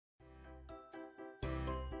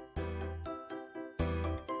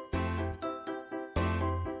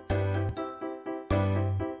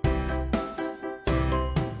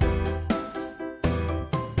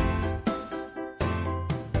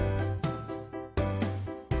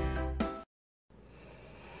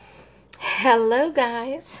Hello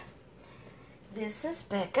guys, this is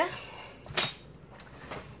Becca,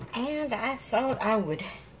 and I thought I would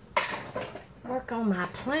work on my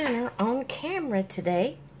planner on camera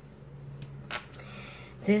today.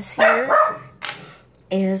 This here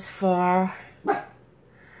is for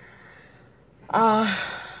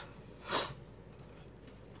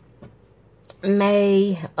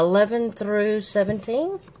May 11 through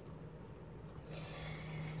 17.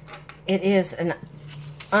 It is an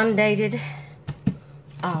undated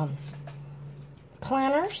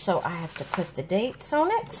planner, so I have to put the dates on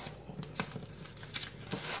it.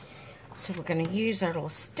 So we're going to use our little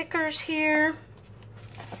stickers here.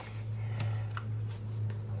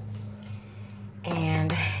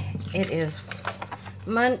 And it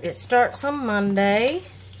starts on Monday,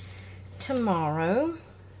 tomorrow.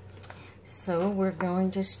 So we're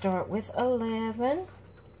going to start with 11.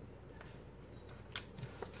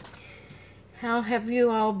 How have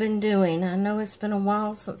you all been doing? I know it's been a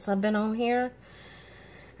while since I've been on here.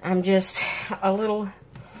 I'm just a little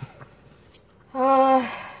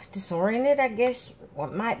disoriented, I guess.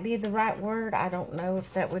 What might be the right word? I don't know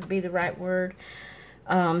if that would be the right word.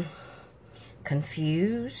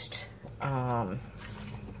 Confused. I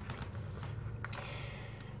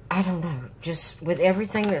don't know. Just with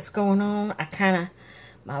everything that's going on,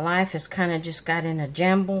 my life has kind of just got in a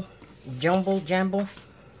jumble.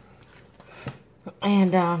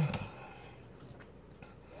 And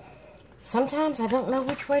sometimes I don't know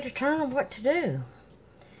which way to turn or what to do.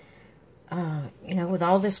 You know, with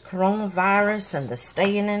all this coronavirus and the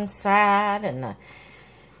staying inside and the,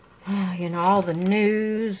 you know, all the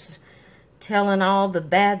news telling all the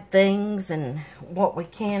bad things and what we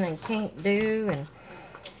can and can't do and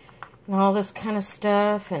all this kind of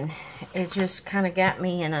stuff. And it just kind of got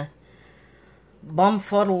me in a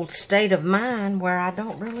bumfuddled state of mind where I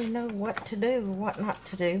don't really know what to do or what not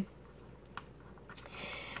to do.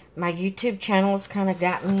 My YouTube channel has kind of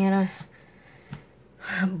got me in a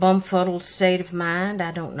bumfuddled state of mind. I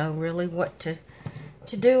don't know really what to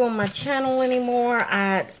do on my channel anymore.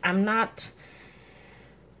 I'm not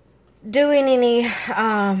doing any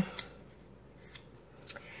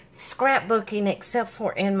scrapbooking except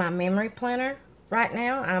for in my memory planner right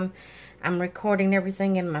now. I'm recording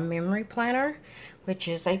everything in my memory planner, which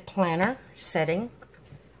is a planner setting.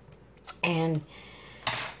 And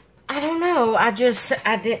I don't know. I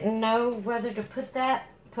didn't know whether to put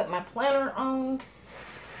my planner on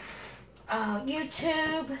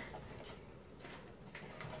YouTube.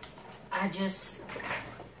 I just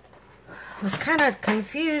was kind of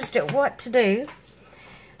confused at what to do.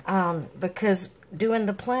 Because doing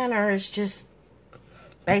the planner is just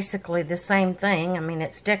basically the same thing. I mean,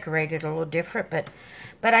 it's decorated a little different, but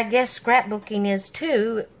I guess scrapbooking is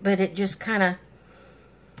too, but it just kind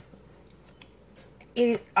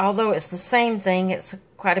of, although it's the same thing, it's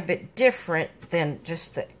quite a bit different than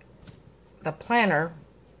just the planner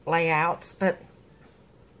layouts, but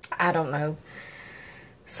I don't know.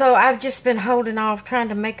 So I've just been holding off, trying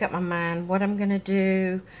to make up my mind what I'm going to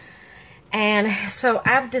do. And so I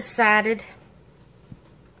have decided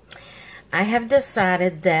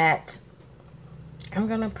that I'm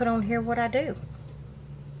going to put on here what I do.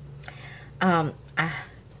 I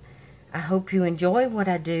hope you enjoy what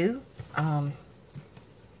I do. I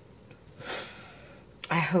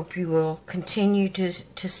hope you will continue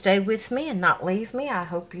to stay with me and not leave me. I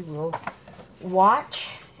hope you will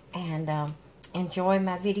watch and enjoy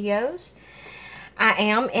my videos. I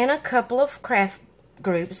am in a couple of craft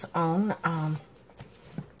groups on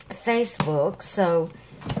Facebook, so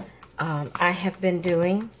I have been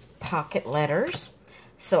doing pocket letters,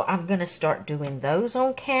 so I'm going to start doing those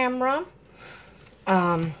on camera.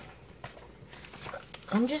 I'm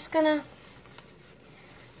just gonna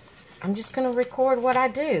record what I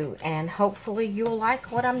do, and hopefully you'll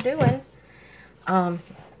like what I'm doing,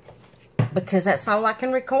 because that's all I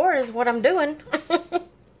can record is what I'm doing.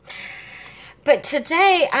 But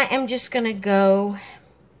today I am just gonna go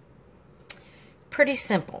pretty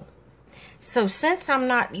simple. So since I'm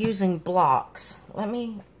not using blocks, let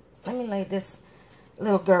me lay this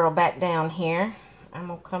little girl back down here. I'm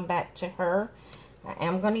gonna come back to her. I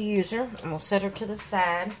am gonna use her. I'm gonna set her to the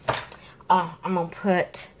side. I'm gonna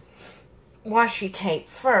put washi tape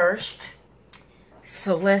first.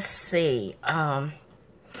 So let's see. I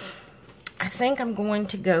think I'm going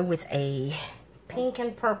to go with a pink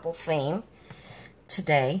and purple theme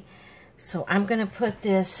today. So I'm going to put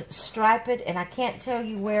this striped, and I can't tell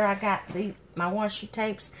you where I got my washi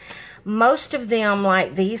tapes. Most of them,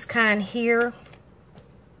 like these kind here,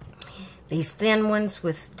 these thin ones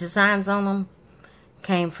with designs on them,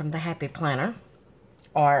 came from the Happy Planner,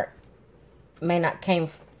 or may not came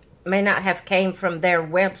may not have came from their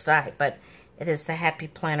website, but it is the Happy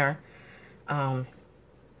Planner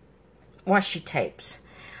washi tapes.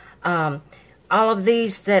 All of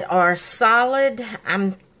these that are solid,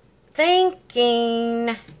 I'm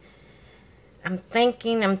thinking, I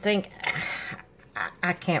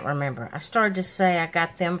can't remember. I started to say I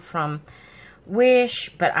got them from Wish,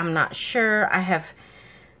 but I'm not sure. I have,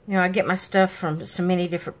 you know, I get my stuff from so many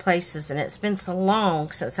different places, and it's been so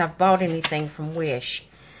long since I've bought anything from Wish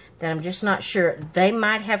that I'm just not sure. They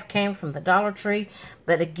might have came from the Dollar Tree,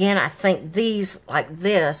 but again, I think these, like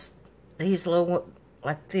this, these little,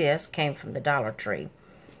 like this, came from the Dollar Tree.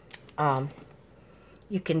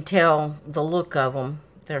 You can tell the look of them.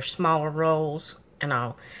 They're smaller rolls and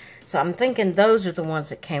all. So I'm thinking those are the ones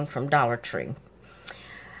that came from Dollar Tree.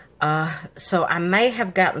 So I may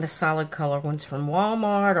have gotten the solid color ones from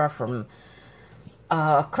Walmart or from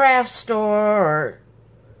a craft store,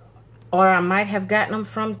 or I might have gotten them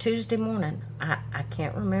from Tuesday Morning. I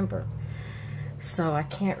can't remember. So I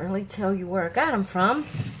can't really tell you where I got them from.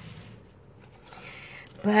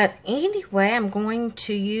 But anyway, I'm going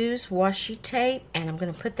to use washi tape, and I'm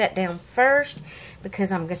going to put that down first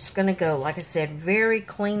because I'm just going to go, like I said, very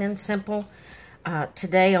clean and simple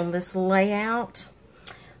today on this layout.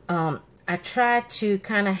 I try to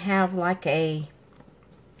kind of have like a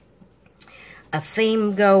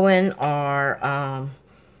theme going, or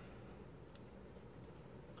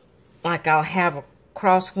like I'll have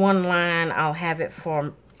across one line, I'll have it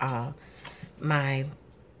for my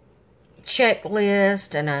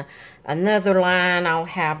checklist, and another line I'll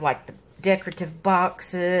have like the decorative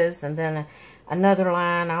boxes, and then another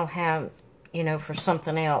line I'll have, you know, for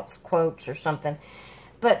something else, quotes or something.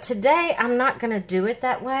 But today I'm not going to do it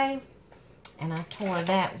that way, and I tore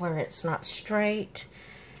that where it's not straight,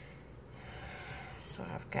 so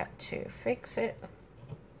I've got to fix it.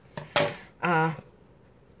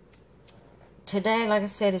 Today, like I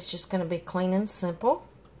said, it's just going to be clean and simple.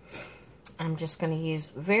 I'm just going to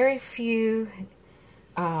use very few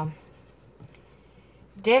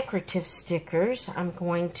decorative stickers. I'm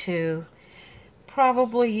going to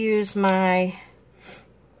probably use my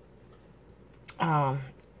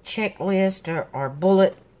checklist or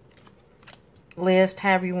bullet list,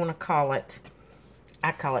 however you want to call it.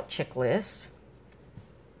 I call it checklist.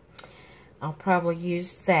 I'll probably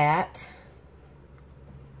use that.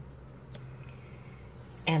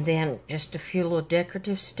 And then just a few little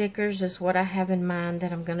decorative stickers is what I have in mind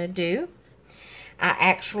that I'm going to do. I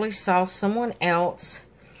actually saw someone else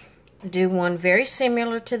do one very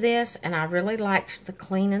similar to this, and I really liked the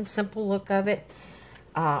clean and simple look of it.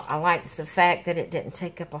 I liked the fact that it didn't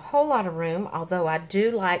take up a whole lot of room, although I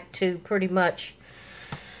do like to pretty much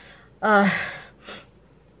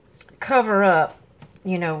cover up,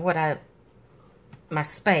 you know, my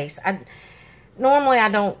space. Normally I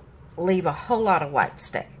don't leave a whole lot of white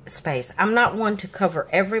space. I'm not one to cover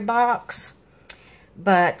every box,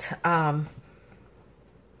 but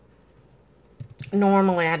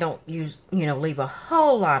normally I don't leave a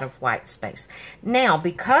whole lot of white space. Now,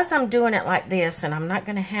 because I'm doing it like this, and I'm not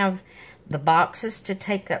going to have the boxes to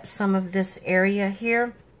take up some of this area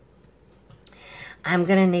here, I'm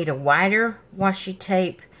going to need a wider washi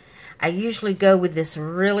tape. I usually go with this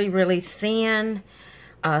really, really thin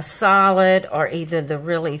solid, or either the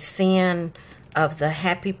really thin of the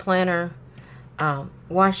Happy Planner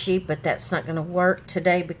washi, but that's not going to work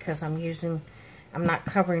today because I'm not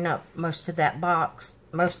covering up most of that box,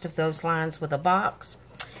 most of those lines with a box.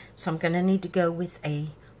 So I'm going to need to go with a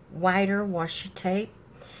wider washi tape.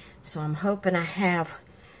 So I'm hoping I have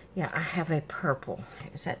a purple.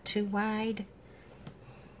 Is that too wide?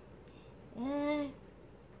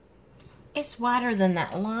 It's wider than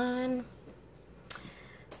that line,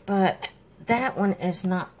 but that one is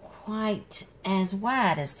not quite as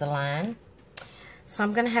wide as the line. So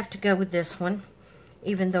I'm going to have to go with this one.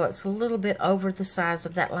 Even though it's a little bit over the size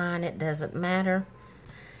of that line, it doesn't matter.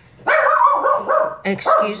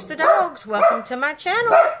 Excuse the dogs. Welcome to my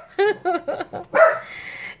channel.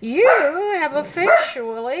 You have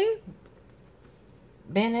officially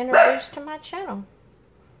been introduced to my channel.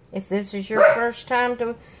 If this is your first time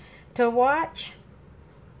to watch,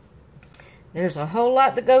 there's a whole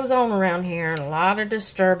lot that goes on around here, and a lot of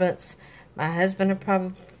disturbance. My husband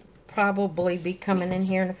will probably be coming in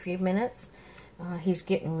here in a few minutes. He's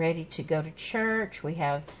getting ready to go to church. We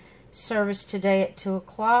have service today at 2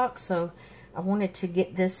 o'clock, so I wanted to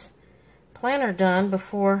get this planner done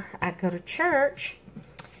before I go to church,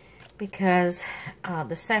 because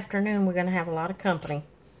this afternoon we're going to have a lot of company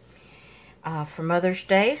for Mother's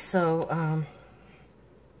Day, so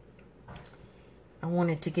I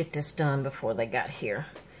wanted to get this done before they got here.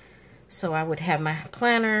 so I would have my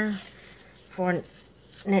planner for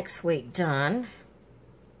next week done.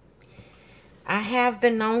 I have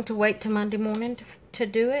been known to wait till Monday morning to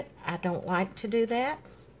do it. I don't like to do that,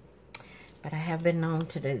 but I have been known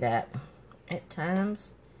to do that at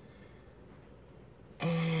times,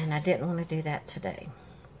 and I didn't want to do that today.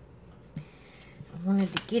 I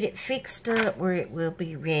wanted to get it fixed up where it will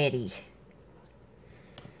be ready.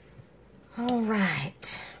 All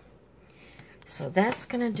right, so that's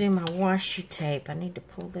going to do my washi tape. I need to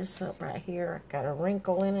pull this up right here. I got a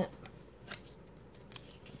wrinkle in it.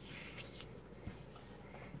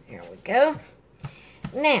 There we go.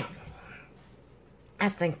 Now, I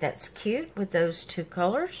think that's cute with those two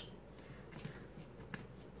colors.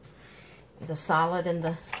 The solid and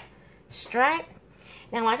the stripe.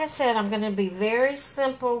 Now, like I said, I'm going to be very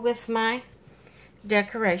simple with my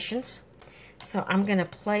decorations. So I'm going to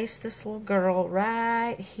place this little girl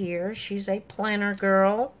right here. She's a planner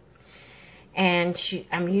girl. And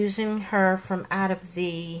I'm using her from out of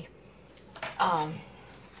the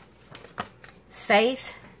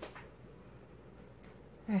Faith.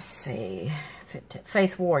 Let's see.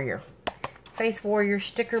 Faith Warrior. Faith Warrior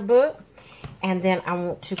sticker book. And then I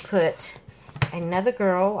want to put another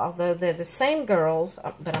girl, although they're the same girls,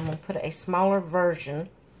 but I'm going to put a smaller version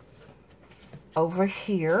over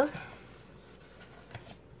here.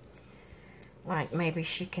 Like maybe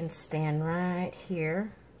she can stand right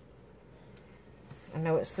here. I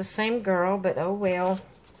know it's the same girl, but oh well.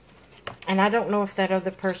 And I don't know if that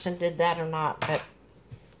other person did that or not, but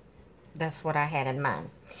that's what I had in mind.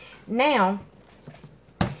 Now,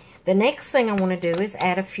 the next thing I want to do is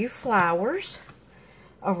add a few flowers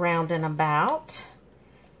around and about.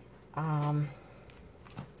 I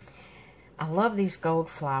love these gold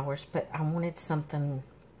flowers, but I wanted something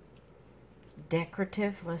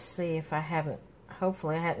decorative. Let's see if I haven't,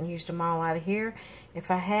 hopefully I hadn't used them all out of here.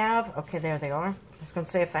 If I have, okay, there they are. I was going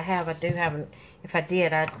to say if I have, I do have, if I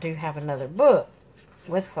did, I do have another book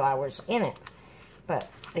with flowers in it. But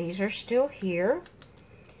these are still here.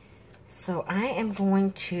 So I am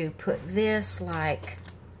going to put this like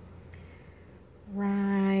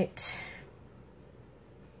right,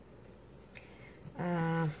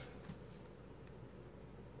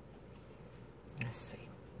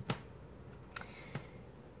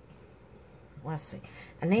 let's see.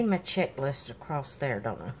 I need my checklist across there,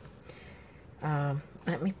 don't I?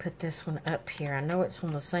 Let me put this one up here. I know it's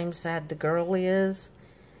on the same side the girl is,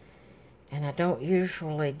 and I don't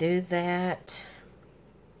usually do that.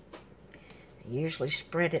 I usually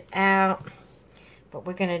spread it out, but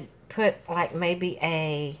we're going to put like maybe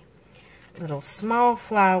a little small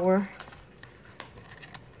flower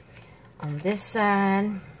on this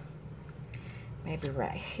side, maybe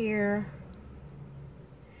right here.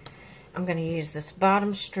 I'm going to use this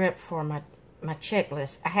bottom strip for my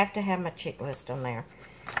checklist. I have to have my checklist on there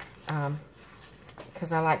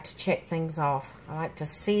because I like to check things off. I like to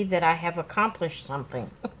see that I have accomplished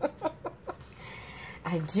something.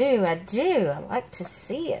 I do. I like to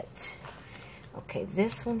see it. Okay,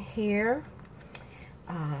 this one here.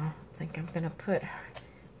 I think I'm going to put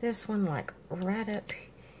this one like right up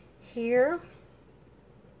here.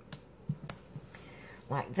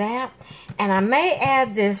 Like that. And I may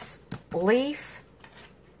add this leaf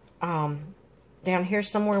down here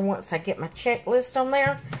somewhere once I get my checklist on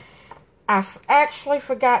there. I actually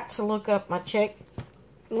forgot to look up my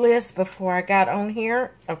checklist before I got on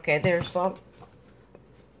here. Okay, there's some.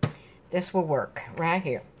 This will work right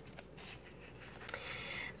here.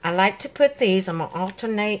 I like to put these. I'm gonna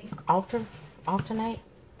alternate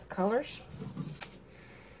the colors.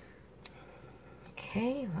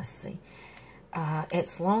 Okay, let's see.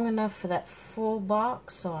 It's long enough for that full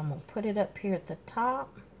box, so I'm going to put it up here at the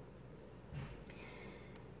top.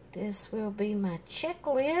 This will be my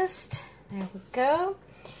checklist. There we go.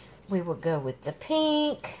 We will go with the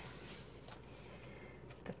pink,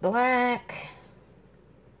 the black,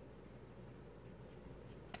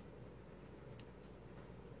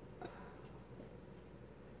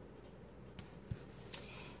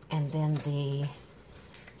 and then the,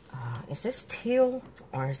 is this teal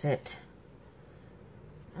or is it...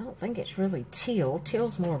 I don't think it's really teal.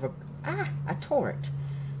 Teal's more of a... I tore it.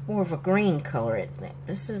 More of a green color, isn't it?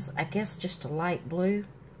 This is, I guess, just a light blue.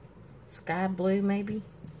 Sky blue, maybe.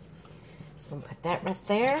 I'm going to put that right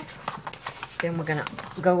there. Then we're going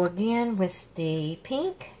to go again with the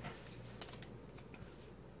pink.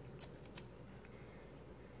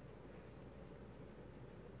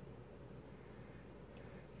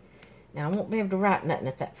 Now, I won't be able to write nothing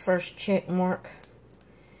at that first check mark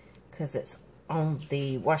because it's on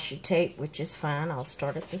the washi tape, which is fine. I'll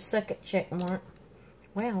start at the second check mark.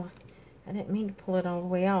 Well, I didn't mean to pull it all the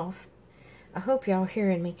way off. I hope y'all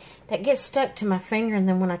hearing me. That gets stuck to my finger, and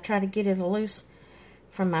then when I try to get it loose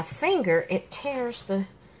from my finger, it tears the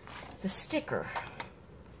sticker.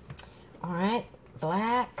 All right,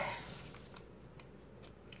 black.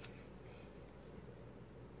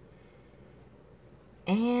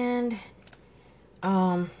 And,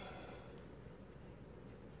 I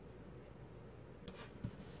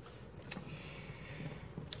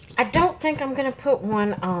don't think I'm going to put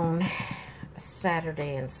one on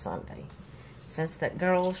Saturday and Sunday, since that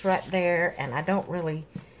girl's right there, and I don't really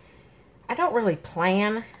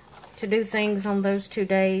plan to do things on those 2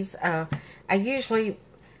 days. I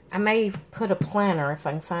may put a planner, if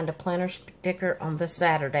I can find a planner sticker, on the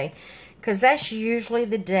Saturday, because that's usually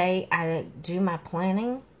the day I do my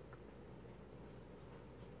planning.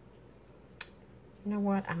 You know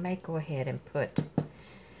what? I may go ahead and put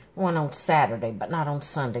one on Saturday, but not on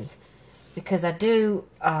Sunday, because I do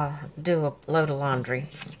do a load of laundry,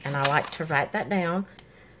 and I like to write that down.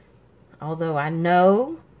 Although I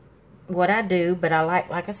know what I do, but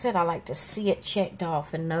like I said, I like to see it checked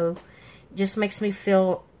off and know. It just makes me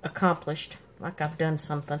feel accomplished, like I've done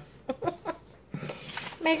something.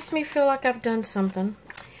 Makes me feel like I've done something.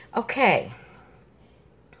 Okay.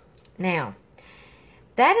 Now,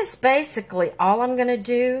 that is basically all I'm going to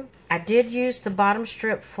do. I did use the bottom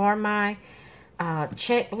strip for my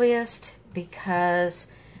checklist because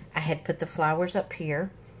I had put the flowers up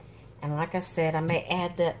here. And like I said, I may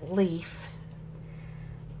add that leaf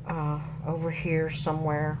over here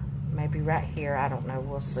somewhere. Maybe right here. I don't know.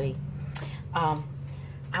 We'll see. I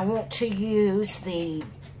want to use the...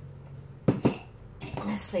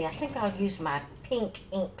 Let's see, I think I'll use my pink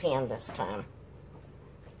ink pen this time.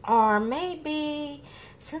 Or maybe,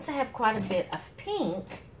 since I have quite a bit of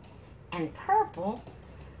pink and purple,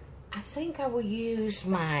 I think I will use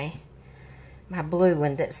my blue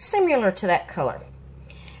one that's similar to that color.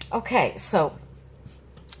 Okay, so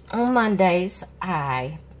on Mondays,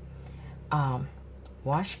 I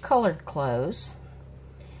wash colored clothes.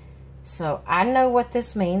 So I know what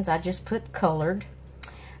this means. I just put colored.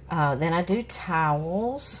 Then I do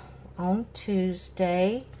towels on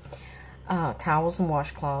Tuesday. Towels and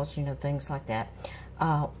washcloths, you know, things like that.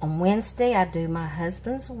 On Wednesday, I do my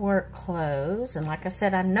husband's work clothes. And like I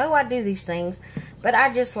said, I know I do these things, but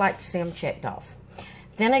I just like to see them checked off.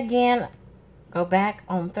 Then again, go back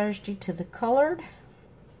on Thursday to the colored.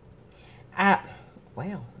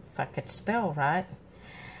 Well, if I could spell right.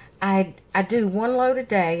 I do one load a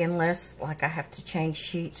day unless, like, I have to change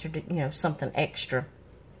sheets or, do, you know, something extra.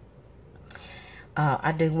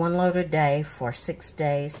 I do one load a day for 6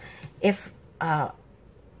 days. If I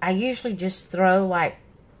usually just throw, like,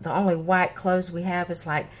 the only white clothes we have is,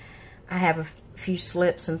 like, I have a few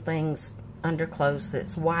slips and things, underclothes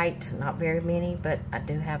that's white. Not very many, but I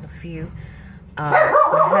do have a few. My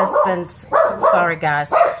husband's, sorry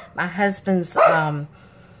guys, my husband's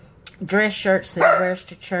dress shirts that he wears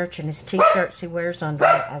to church and his t-shirts he wears under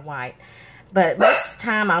are white. But most of the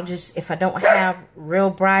time, I'll just, if I don't have real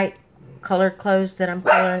bright colored clothes that I'm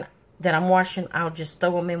washing, I'll just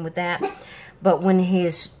throw them in with that. But when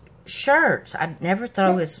his shirts, I never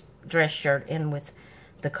throw his dress shirt in with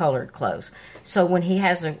the colored clothes. So when he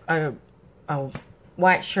has a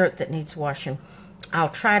white shirt that needs washing, I'll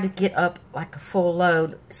try to get up like a full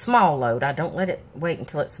load, small load. I don't let it wait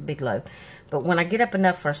until it's a big load. But when I get up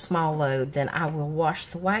enough for a small load, then I will wash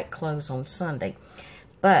the white clothes on Sunday.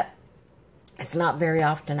 But it's not very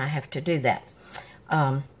often I have to do that.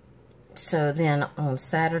 So then on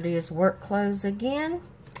Saturday is work clothes again.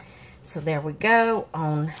 So there we go.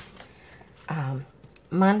 On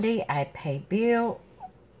Monday, I pay bill.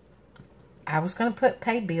 I was going to put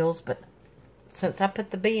pay bills, but since I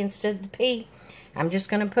put the B instead of the P, I'm just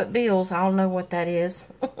going to put bills. I'll know what that is.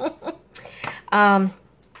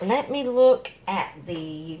 Let me look at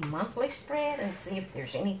the monthly spread and see if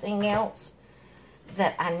there's anything else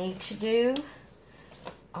that I need to do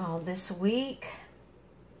this week.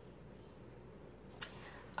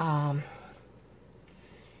 Mama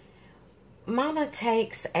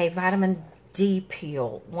takes a vitamin D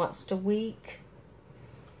pill once a week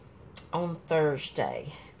on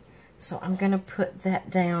Thursday. So I'm going to put that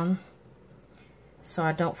down so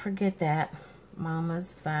I don't forget that.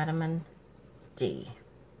 Mama's vitamin D.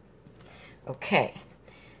 Okay,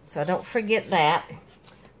 so I don't forget that.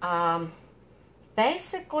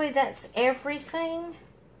 Basically, that's everything.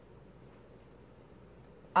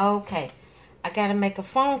 Okay, I got to make a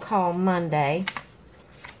phone call Monday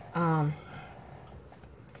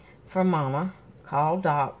for Mama. Call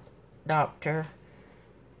doctor.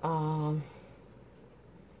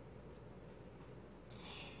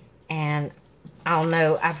 And I'll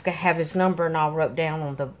know have his number and all wrote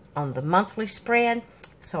down on the monthly spread.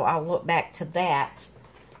 So I'll look back to that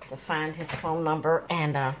to find his phone number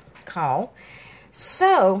and call.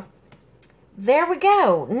 So there we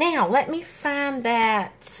go. Now let me find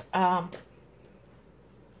that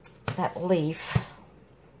that leaf.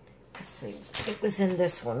 Let's see. It was in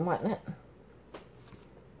this one, wasn't it?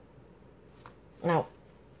 No,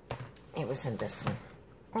 it was in this one.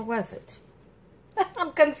 Or was it?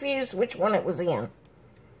 I'm confused which one it was in.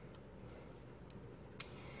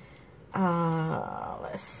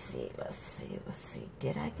 Let's see.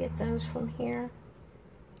 Did I get those from here?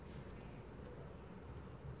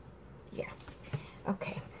 Yeah.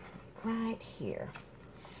 Okay. Right here.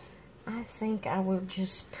 I think I will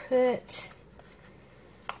just put,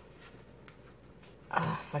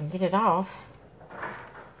 if I can get it off.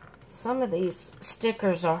 Some of these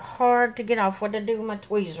stickers are hard to get off. What to do with my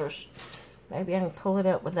tweezers? Maybe I can pull it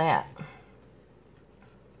up with that.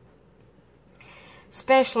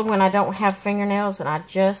 Especially when I don't have fingernails, and I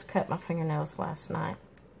just cut my fingernails last night.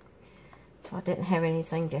 So I didn't have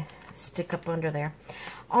anything to stick up under there.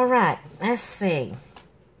 Alright, let's see.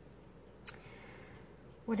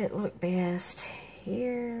 Would it look best?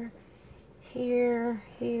 Here, here,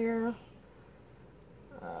 here.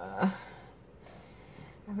 I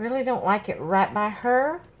really don't like it right by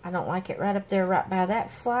her. I don't like it right up there, right by that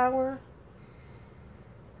flower.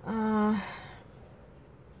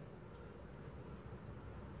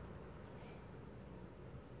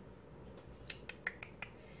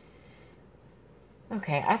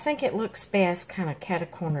 Okay, I think it looks best kind of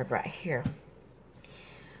cat-cornered right here.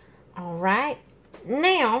 Alright,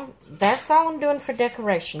 now, that's all I'm doing for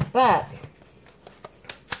decoration, but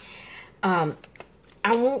I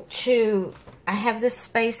have this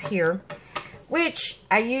space here, which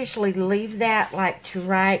I usually leave that like to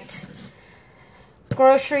write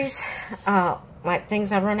groceries, like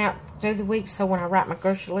things I run out through the week, so when I write my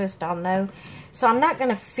grocery list, I'll know. So I'm not going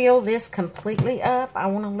to fill this completely up. I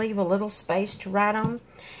want to leave a little space to write on.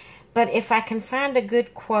 But if I can find a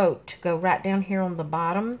good quote to go right down here on the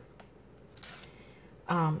bottom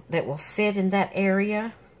that will fit in that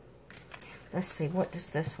area. Let's see, what does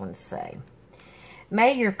this one say?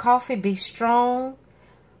 May your coffee be strong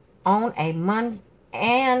on a Monday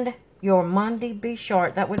and your Monday be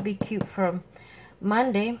short. That would be cute for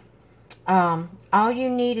Monday. All you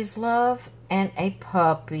need is love and a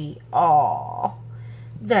puppy. Aw,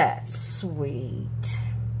 that's sweet.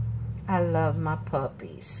 I love my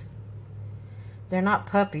puppies. They're not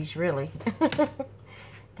puppies, really.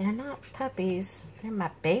 They're not puppies. They're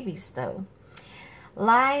my babies, though.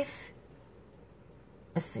 Life,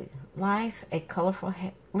 let's see. Live a colorful,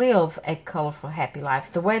 happy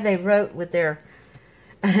life. The way they wrote with their,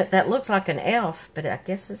 that looks like an F, but I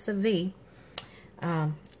guess it's a V.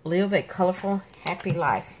 Live a colorful, happy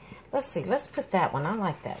life. Let's see. Let's put that one. I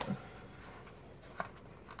like that one.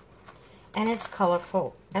 And it's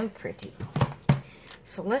colorful and pretty.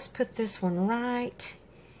 So let's put this one right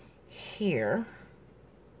here.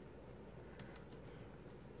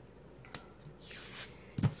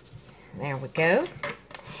 There we go.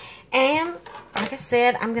 And like I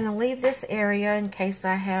said, I'm going to leave this area in case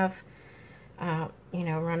I have, you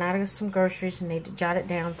know, run out of some groceries and need to jot it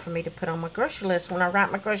down for me to put on my grocery list when I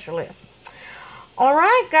write my grocery list. All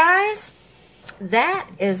right, guys. That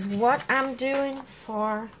is what I'm doing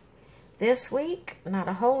for this week. Not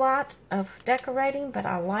a whole lot of decorating, but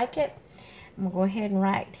I like it. I'm going to go ahead and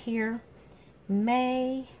write here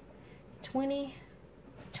May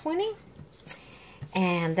 2020.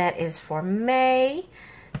 And that is for May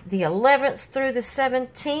the 11th through the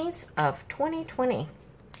 17th of 2020.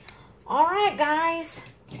 All right, guys.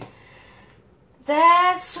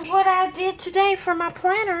 That's what I did today for my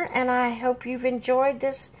planner. And I hope you've enjoyed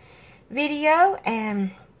this video.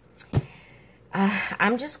 And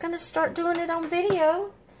I'm just going to start doing it on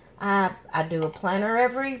video. I do a planner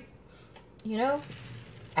every, you know,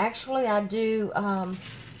 actually I do a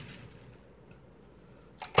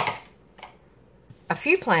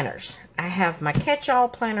few planners. I have my catch-all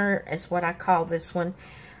planner is what I call this one.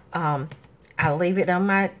 I leave it on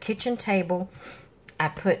my kitchen table. I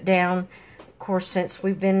put down, of course, since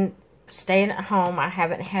we've been staying at home, I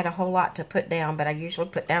haven't had a whole lot to put down, but I usually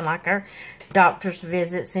put down like our doctor's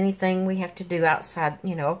visits, anything we have to do outside,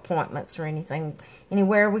 you know, appointments or anything,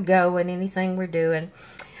 anywhere we go and anything we're doing.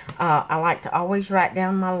 I like to always write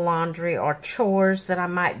down my laundry or chores that I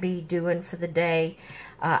might be doing for the day.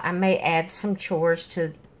 I may add some chores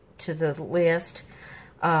to the list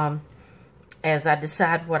as I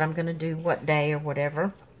decide what I'm going to do what day or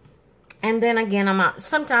whatever. And then again,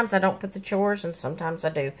 sometimes I don't put the chores, and sometimes I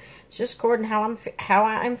do. It's just according to how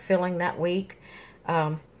I am feeling that week.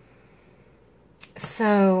 That's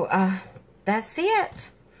it.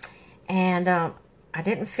 And I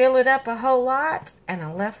didn't fill it up a whole lot, and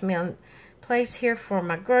I left me a place here for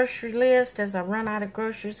my grocery list. As I run out of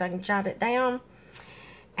groceries, I can jot it down.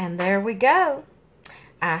 And there we go.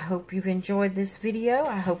 I hope you've enjoyed this video.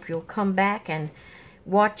 I hope you'll come back and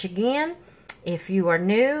watch again. If you are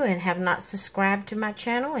new and have not subscribed to my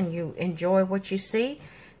channel and you enjoy what you see,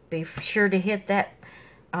 be sure to hit that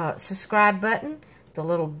subscribe button. The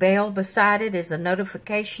little bell beside it is a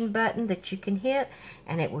notification button that you can hit,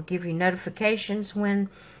 and it will give you notifications when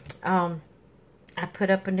I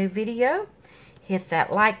put up a new video. Hit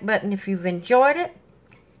that like button if you've enjoyed it.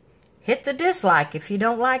 Hit the dislike if you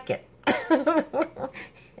don't like it.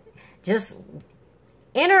 Just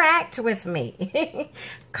interact with me.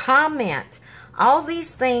 Comment. All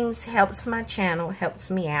these things helps my channel, helps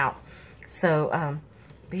me out. So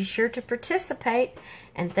be sure to participate.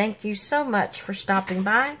 And thank you so much for stopping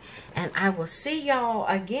by. And I will see y'all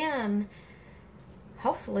again,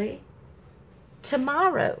 hopefully,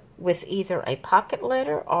 tomorrow with either a pocket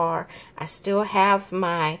letter, or I still have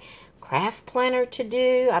my craft planner to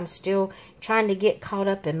do. I'm still trying to get caught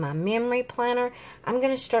up in my memory planner. I'm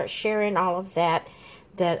going to start sharing all of that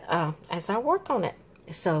as I work on it.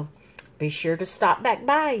 So be sure to stop back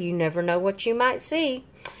by. You never know what you might see.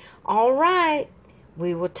 All right.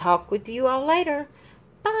 We will talk with you all later.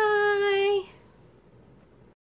 Bye.